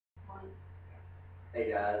Hey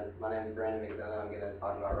guys, my name is Brandon McDonough. I'm going to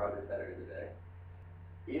talk about Roger Federer today.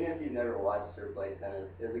 Even if you've never watched or played tennis,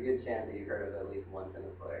 there's a good chance that you've heard of at least one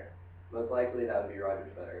tennis player. Most likely that would be Roger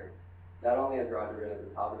Federer. Not only has Roger been at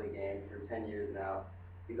the top of the game for 10 years now,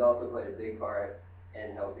 he's also played a big part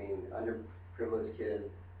in helping underprivileged kids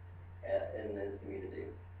in his community.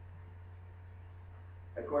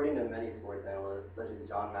 According to many sports analysts, such as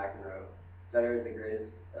John McEnroe, Federer is the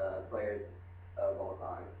greatest player of all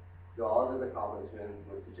time. Though all of his accomplishments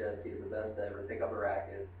would suggest he's the best to ever pick up a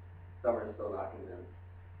racket, some are still not convinced.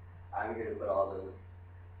 I'm here to put all those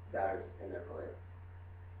doubters in their place.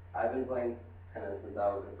 I've been playing tennis since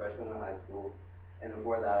I was a freshman in high school, and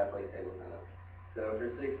before that I played table tennis. So for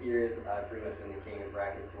 6 years, I've pretty much been the king of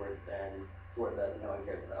racket sports and sports that no one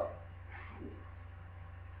cares about.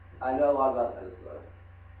 I know a lot about tennis though.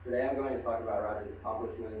 Today I'm going to talk about Roger's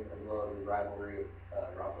accomplishments as well as his rivalry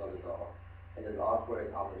with Rafael Nadal, and his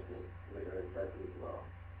off-court accomplishments, which are impressive as well.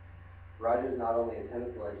 Roger is not only a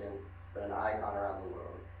tennis legend, but an icon around the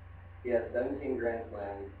world. He has 17 Grand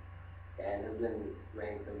Slams and has been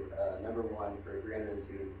ranked number one for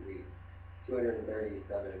 302 weeks, 237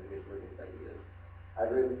 of which were consecutive.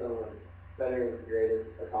 I've written some of Federer's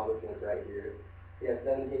greatest accomplishments right here. He has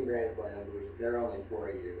 17 Grand Slams, which there are only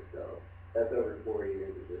 4 a year, so that's over 4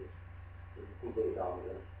 years of just complete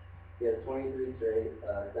dominance. He has 23 straight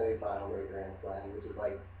semifinals at Grand Slam, which is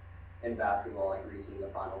like in basketball, like reaching the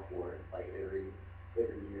Final Four, like every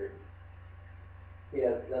year. He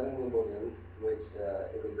has 7 Wimbledons, which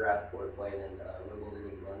is a grass court played in Wimbledon,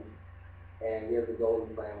 England. And he has the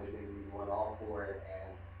Golden Slam, which means he's won all 4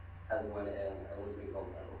 and has won an Olympic gold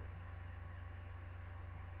medal.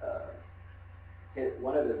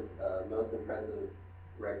 One of his most impressive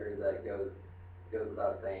records that goes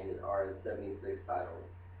without saying are his 76 titles,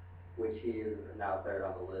 which he is now third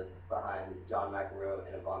on the list behind John McEnroe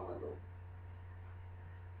and Yvonne Lendl.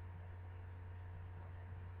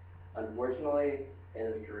 Unfortunately, in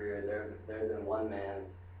his career, there's been one man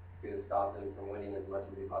who has stopped him from winning as much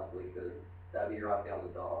as he possibly could. That would be Rafael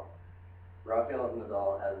Nadal. Rafael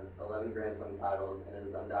Nadal has 11 Grand Slam titles and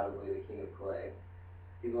is undoubtedly the king of clay.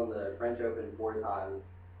 He's won the French Open 4 times,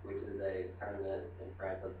 which is a tournament in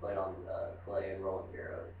France that's played on clay and Roland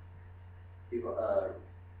Garros.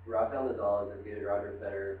 Rafael Nadal has defeated Roger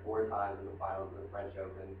Federer 4 times in the finals of the French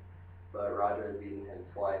Open, but Roger has beaten him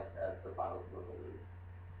twice at the finals of Wimbledon.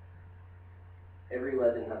 Every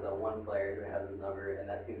legend has that one player who has his number, and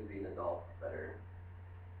that seems to be Nadal for Federer.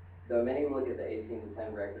 Though many look at the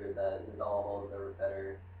 18-10 record that Nadal holds over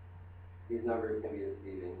Federer, these numbers can be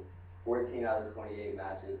deceiving. 14 out of 28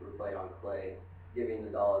 matches were played on clay, giving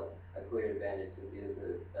Nadal a clear advantage since he is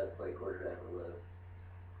the best clay court to ever live.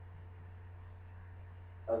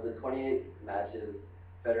 Of the 28 matches,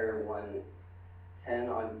 Federer won 10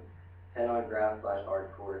 on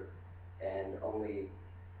grass/hard court and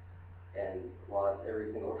lost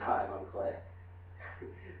every single time on clay.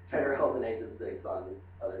 Federer held an 8-6 on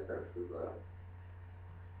other surfaces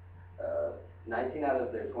though. 19 out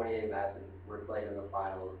of their 28 matches were played in the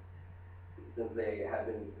finals, since they have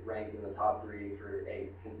been ranked in the top 3 for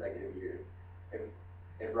 8 consecutive years.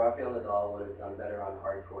 If Rafael Nadal would have done better on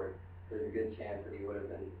hard court, there's a good chance that he would have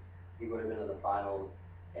been in the finals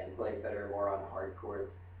and played Federer more on hard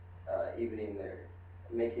court,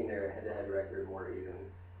 making their head-to-head record more even.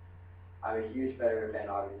 I'm a huge Federer fan,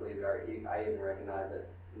 obviously, but I even recognize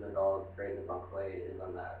that Nadal's greatness on clay is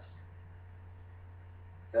unmatched.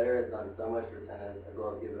 Federer has done so much for tennis, as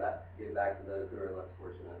well as give back to those who are less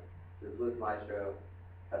fortunate. The Swiss maestro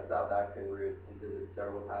has South African roots and visits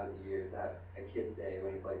several times a year to have a kids' day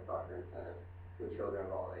when he plays soccer and tennis with children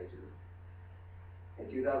of all ages. In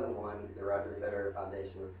 2001, the Roger Federer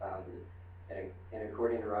Foundation was founded, and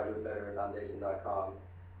according to RogerFedererFoundation.com,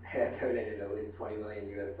 they have donated at least $20 million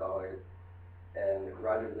US, and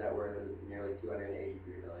Roger's net worth is nearly $283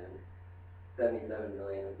 million, 77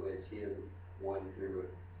 million of which he has won through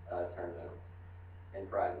tournaments and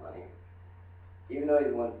prize money. Even though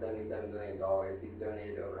he's won $77 million, he's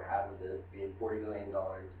donated over half of this, being $40 million to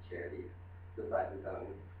charities, besides his own.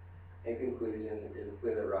 In conclusion, it is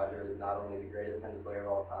clear that Roger is not only the greatest tennis player of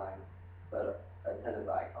all time, but a tennis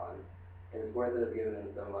icon. In a sport that has given him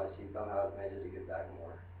so much, he somehow has managed to give back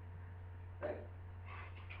more. Thanks.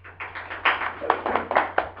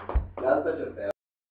 That was such a fail.